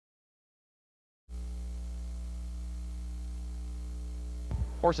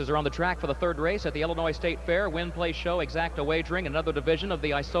Horses are on the track for the third race at the Illinois State Fair. Win, Play, Show, Exacta Wagering, another division of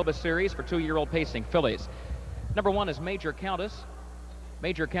the ISOBA series for 2-year-old pacing fillies. Number 1 is Major Countess.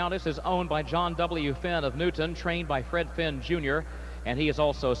 Major Countess is owned by John W. Finn of Newton, trained by Fred Finn Jr., and he is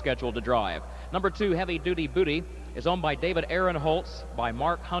also scheduled to drive. Number 2, Heavy Duty Booty, is owned by David Aaron Holtz, by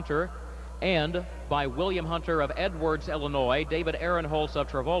Mark Hunter, and by William Hunter of Edwards, Illinois, David Aaron Holtz of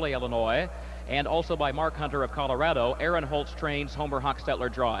Trevoli, Illinois, and also by Mark Hunter of Colorado. Aaron Holtz trains, Homer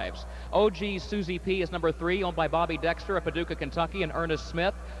Hochstetler drives. OG Susie P is number 3, owned by Bobby Dexter of Paducah, Kentucky, and Ernest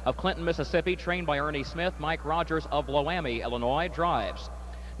Smith of Clinton, Mississippi, trained by Ernie Smith. Mike Rogers of Loami, Illinois, drives.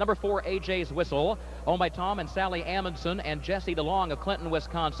 Number 4, AJ's Whistle, owned by Tom and Sally Amundsen and Jesse DeLong of Clinton,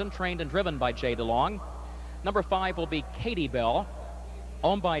 Wisconsin, trained and driven by Jay DeLong. Number 5 will be Katie Bell,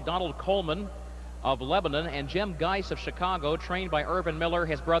 owned by Donald Coleman of Lebanon and Jim Geis of Chicago, trained by Irvin Miller,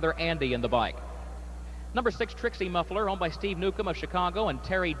 his brother Andy in the bike. Number 6, Trixie Muffler, owned by Steve Newcomb of Chicago and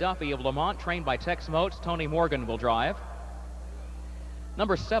Terry Duffy of Lamont, trained by Tex Motes. Tony Morgan will drive.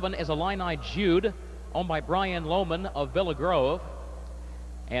 Number 7 is Illini Jude, owned by Brian Lohman of Villa Grove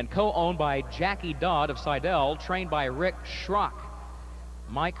and co-owned by Jackie Dodd of Seidel, trained by Rick Schrock.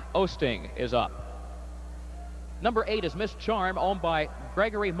 Mike Osting is up. Number 8 is Miss Charm, owned by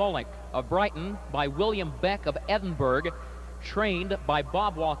Gregory Molink of Brighton, by William Beck of Edinburgh, trained by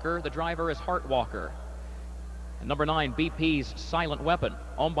Bob Walker. The driver is Hart Walker. And number 9, BP's Silent Weapon,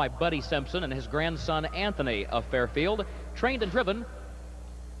 owned by Buddy Simpson and his grandson Anthony of Fairfield, trained and driven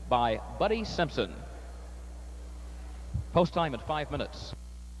by Buddy Simpson. Post time at 5 minutes.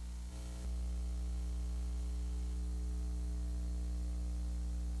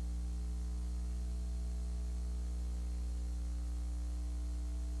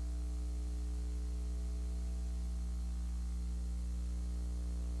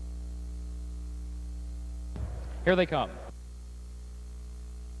 Here they come.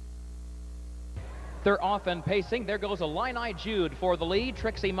 They're off and pacing. There goes Illini Jude for the lead.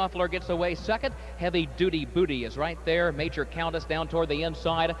 Trixie Muffler gets away second. Heavy Duty Booty is right there. Major Countess down toward the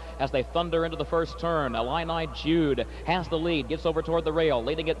inside as they thunder into the first turn. Illini Jude has the lead, gets over toward the rail,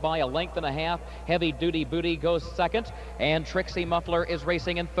 leading it by a length and a half. Heavy Duty Booty goes second, and Trixie Muffler is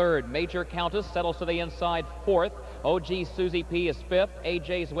racing in third. Major Countess settles to the inside fourth. OG Susie P is fifth.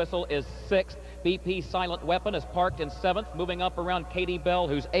 AJ's Whistle is sixth. BP Silent Weapon is parked in seventh, moving up around Katie Bell,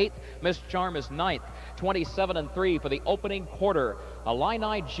 who's eighth. Miss Charm is ninth. 27-3 for the opening quarter.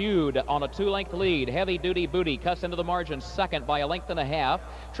 Illini Jude on a 2-length lead. Heavy Duty Booty cuts into the margin second by a length and a half.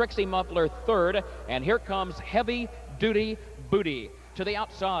 Trixie Muffler third, and here comes Heavy Duty Booty to the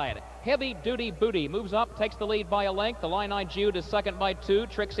outside. Heavy Duty Booty moves up, takes the lead by a length. Illini Jude is second by 2.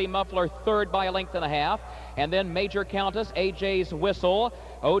 Trixie Muffler third by a length and a half. And then Major Countess, AJ's Whistle,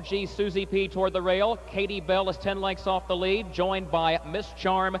 OG Susie P toward the rail. Katie Bell is 10 lengths off the lead, joined by Miss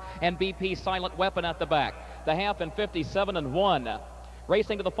Charm and BP Silent Weapon at the back. The half in 57-1.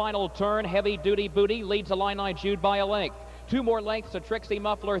 Racing to the final turn, Heavy Duty Booty leads Illini Jude by a length. 2 more lengths to Trixie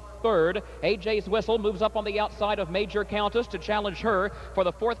Muffler third. AJ's Whistle moves up on the outside of Major Countess to challenge her for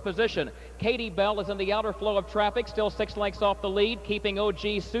the 4th position. Katie Bell is in the outer flow of traffic, still 6 lengths off the lead, keeping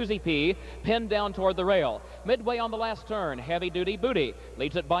OG Susie P pinned down toward the rail. Midway on the last turn, Heavy Duty Booty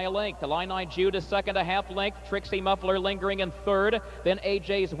leads it by a length. Illini Jude is second, a half length. Trixie Muffler lingering in third. Then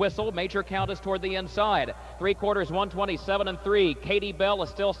AJ's Whistle. Major Countess toward the inside. 3/4, 127-3. Katie Bell is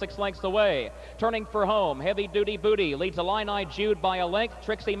still 6 lengths away. Turning for home, Heavy Duty Booty leads Illini Jude by a length.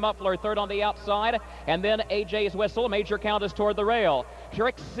 Trixie Muffler third on the outside. And then AJ's Whistle. Major Countess toward the rail.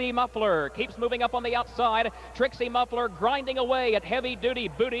 Trixie Muffler keeps moving up on the outside. Trixie Muffler grinding away at Heavy Duty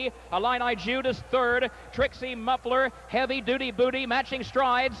Booty. Illini Jude is third. Trixie Muffler, Heavy Duty Booty matching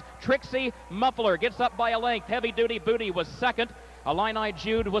strides. Trixie Muffler gets up by a length. Heavy Duty Booty was second. Illini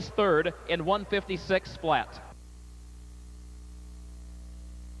Jude was third in 156 flat.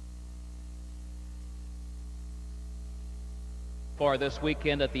 For this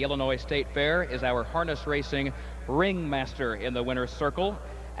weekend at the Illinois State Fair is our harness racing ringmaster in the winner's circle,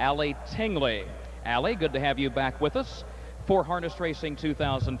 Allie Tingley. Allie, good to have you back with us for Harness Racing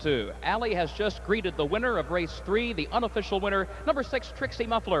 2002. Allie has just greeted the winner of race 3, the unofficial winner, number 6, Trixie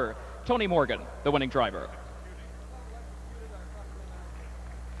Muffler. Tony Morgan, the winning driver.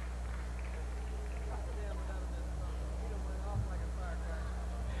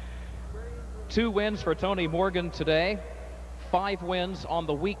 Two wins for Tony Morgan today. 5 wins on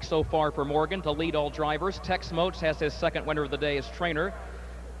the week so far for Morgan to lead all drivers. Tex Motes has his second winner of the day as trainer.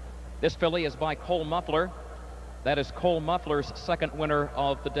 This filly is by Cole Muffler. That is Cole Muffler's second winner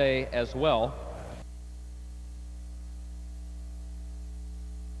of the day as well.